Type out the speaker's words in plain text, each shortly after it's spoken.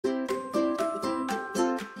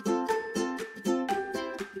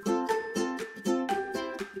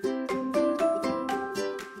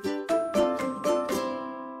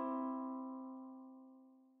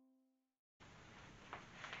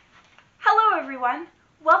everyone.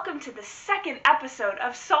 Welcome to the second episode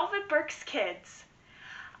of Solve It Burke's Kids.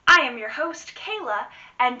 I am your host, Kayla,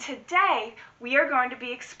 and today we are going to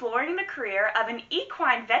be exploring the career of an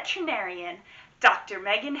equine veterinarian, Dr.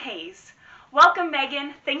 Megan Hayes. Welcome,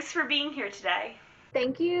 Megan. Thanks for being here today.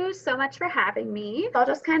 Thank you so much for having me. I'll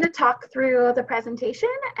just kind of talk through the presentation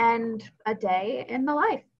and a day in the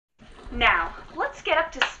life. Now, let's get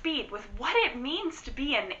up to speed with what it means to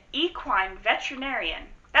be an equine veterinarian.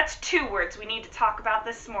 That's two words we need to talk about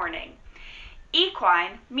this morning.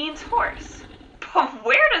 Equine means horse. But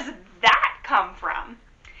where does that come from?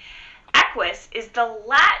 Equus is the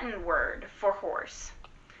Latin word for horse.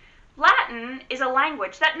 Latin is a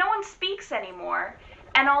language that no one speaks anymore,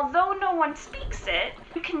 and although no one speaks it,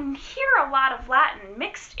 you can hear a lot of Latin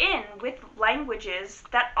mixed in with languages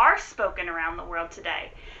that are spoken around the world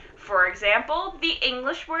today. For example, the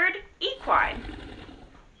English word equine.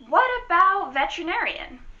 What about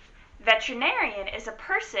veterinarian? Veterinarian is a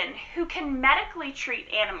person who can medically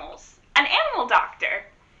treat animals, an animal doctor.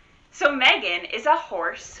 So Megan is a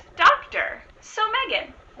horse doctor. So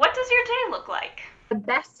Megan, what does your day look like? The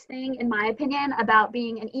best thing, in my opinion, about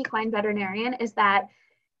being an equine veterinarian is that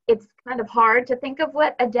it's kind of hard to think of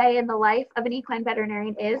what a day in the life of an equine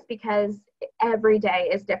veterinarian is because every day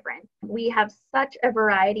is different. We have such a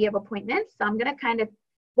variety of appointments, so I'm going to kind of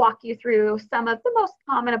walk you through some of the most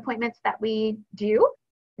common appointments that we do,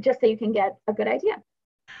 just so you can get a good idea.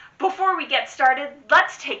 Before we get started,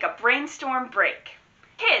 let's take a brainstorm break.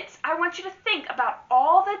 Kids, I want you to think about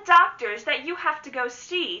all the doctors that you have to go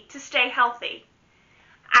see to stay healthy.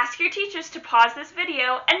 Ask your teachers to pause this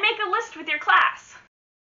video and make a list with your class.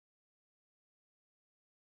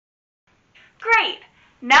 Great!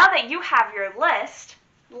 Now that you have your list,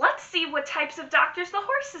 let's see what types of doctors the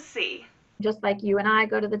horses see. Just like you and I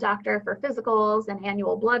go to the doctor for physicals and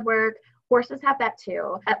annual blood work, horses have that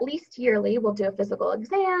too. At least yearly, we'll do a physical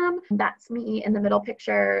exam. That's me in the middle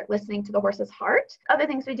picture listening to the horse's heart. Other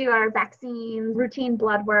things we do are vaccines, routine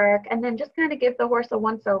blood work, and then just kind of give the horse a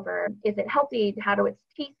once-over. Is it healthy? How do its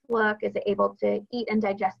teeth look? Is it able to eat and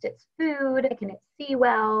digest its food? Can it see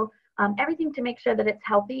well? Everything to make sure that it's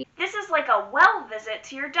healthy. This is like a well visit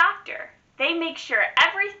to your doctor. They make sure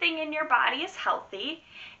everything in your body is healthy,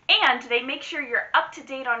 and they make sure you're up to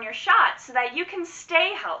date on your shots so that you can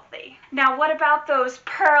stay healthy. Now, what about those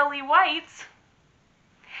pearly whites?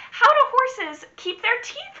 How do horses keep their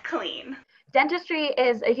teeth clean? Dentistry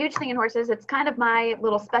is a huge thing in horses. It's kind of my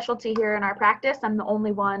little specialty here in our practice. I'm the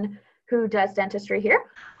only one who does dentistry here.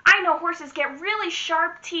 I know horses get really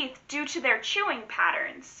sharp teeth due to their chewing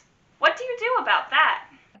patterns. What do you do about that?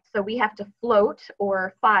 So we have to float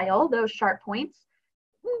or file those sharp points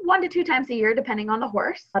 1 to 2 times a year, depending on the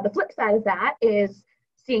horse. The flip side of that is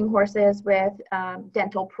seeing horses with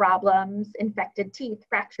dental problems, infected teeth,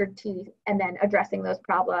 fractured teeth, and then addressing those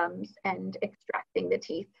problems and extracting the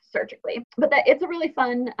teeth surgically. But it's a really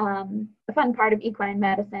fun part of equine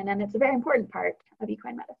medicine, and it's a very important part of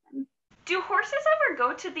equine medicine. Do horses ever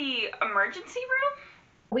go to the emergency room?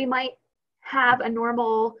 We might have a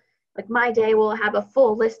normal, like my day will have a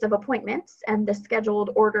full list of appointments and the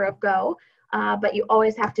scheduled order of go. But you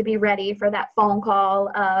always have to be ready for that phone call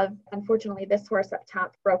of, unfortunately, this horse up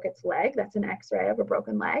top broke its leg. That's an x-ray of a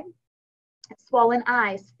broken leg. Swollen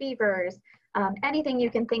eyes, fevers, anything you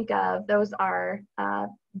can think of, those are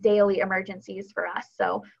daily emergencies for us.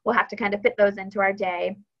 So we'll have to kind of fit those into our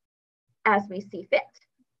day as we see fit.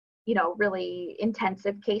 You know, really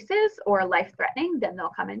intensive cases or life-threatening, then they'll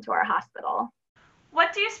come into our hospital.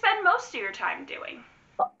 What do you spend most of your time doing?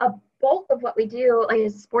 A bulk of what we do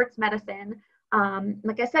is sports medicine.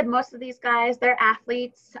 Like I said, most of these guys, they're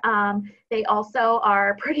athletes. They also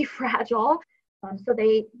are pretty fragile, so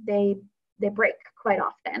they break quite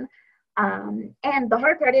often. And the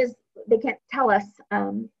hard part is they can't tell us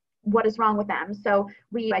what is wrong with them. So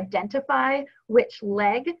we identify which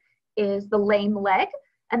leg is the lame leg.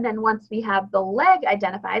 And then once we have the leg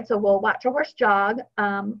identified, so we'll watch a horse jog,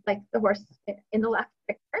 like the horse in the left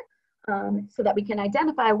picture, so that we can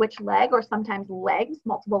identify which leg, or sometimes legs,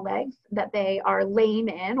 multiple legs, that they are lame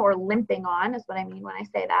in or limping on, is what I mean when I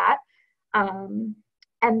say that. And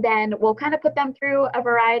then we'll kind of put them through a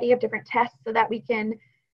variety of different tests so that we can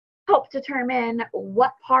help determine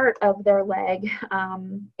what part of their leg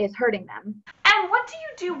is hurting them. And what do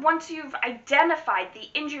you do once you've identified the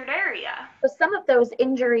injured area? So some of those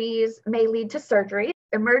injuries may lead to surgery,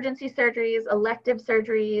 emergency surgeries, elective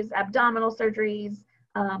surgeries, abdominal surgeries,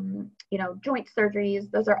 joint surgeries.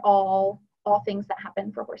 Those are all things that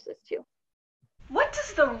happen for horses too. What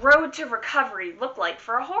does the road to recovery look like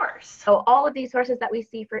for a horse? So all of these horses that we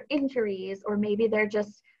see for injuries, or maybe they're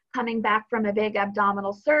just coming back from a big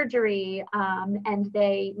abdominal surgery, and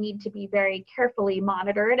they need to be very carefully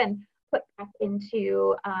monitored and put back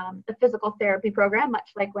into the physical therapy program,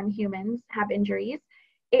 much like when humans have injuries.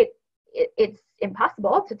 It's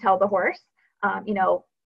impossible to tell the horse,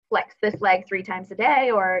 flex this leg 3 times a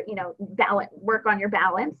day, or, work on your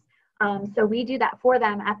balance. So we do that for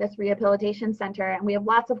them at this rehabilitation center, and we have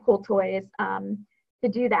lots of cool toys to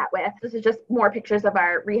do that with. This is just more pictures of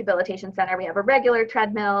our rehabilitation center. We have a regular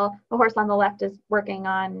treadmill. The horse on the left is working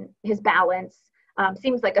on his balance.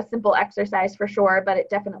 Seems like a simple exercise for sure, but it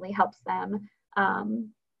definitely helps them,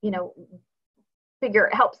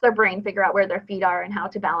 helps their brain figure out where their feet are and how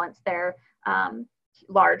to balance their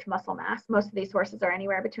large muscle mass. Most of these horses are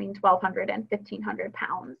anywhere between 1,200 and 1,500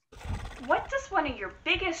 pounds. What does one of your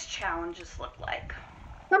biggest challenges look like?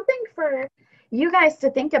 Something for you guys to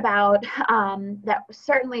think about, that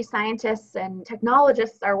certainly scientists and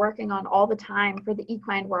technologists are working on all the time for the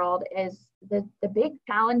equine world, is the big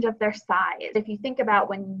challenge of their size. If you think about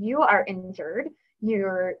when you are injured,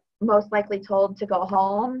 you're most likely told to go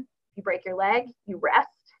home. You break your leg, you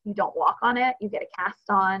rest, you don't walk on it, you get a cast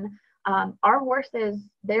on. Our horses,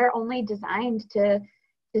 they're only designed to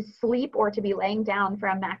sleep or to be laying down for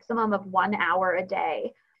a maximum of 1 hour a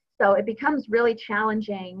day. So it becomes really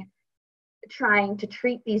challenging trying to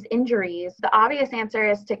treat these injuries. The obvious answer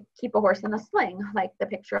is to keep a horse in a sling, like the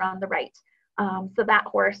picture on the right. So that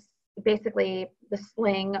horse, basically the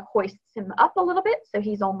sling hoists him up a little bit, so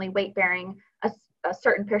he's only weight bearing a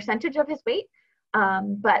certain percentage of his weight.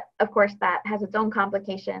 But of course that has its own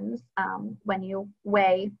complications. When you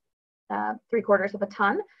weigh 3/4 of a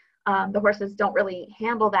ton, the horses don't really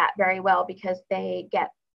handle that very well because they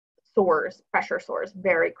get sores, pressure sores,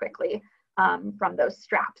 very quickly from those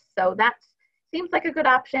straps. So that seems like a good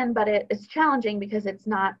option, but it's challenging because it's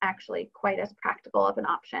not actually quite as practical of an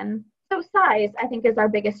option. So size, I think, is our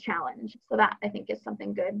biggest challenge. So that, I think, is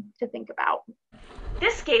something good to think about.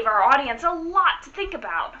 This gave our audience a lot to think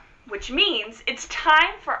about, which means it's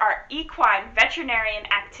time for our equine veterinarian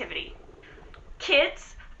activity.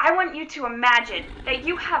 Kids, I want you to imagine that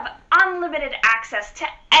you have unlimited access to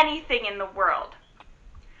anything in the world.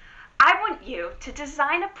 I want you to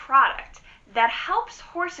design a product that helps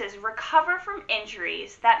horses recover from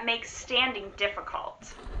injuries that make standing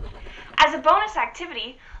difficult. As a bonus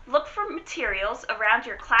activity, look for materials around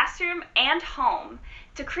your classroom and home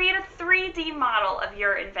to create a 3D model of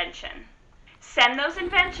your invention. Send those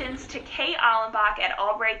inventions to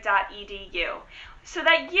kallenbach@albright.edu so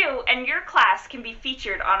that you and your class can be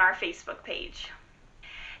featured on our Facebook page.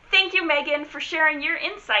 Thank you, Megan, for sharing your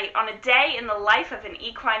insight on a day in the life of an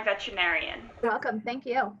equine veterinarian. You're welcome. Thank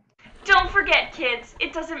you. Don't forget, kids,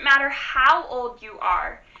 it doesn't matter how old you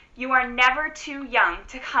are never too young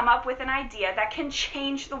to come up with an idea that can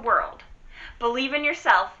change the world. Believe in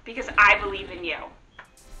yourself, because I believe in you.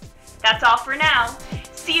 That's all for now.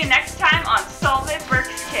 See you next time on Solve It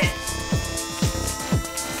Berks Kids.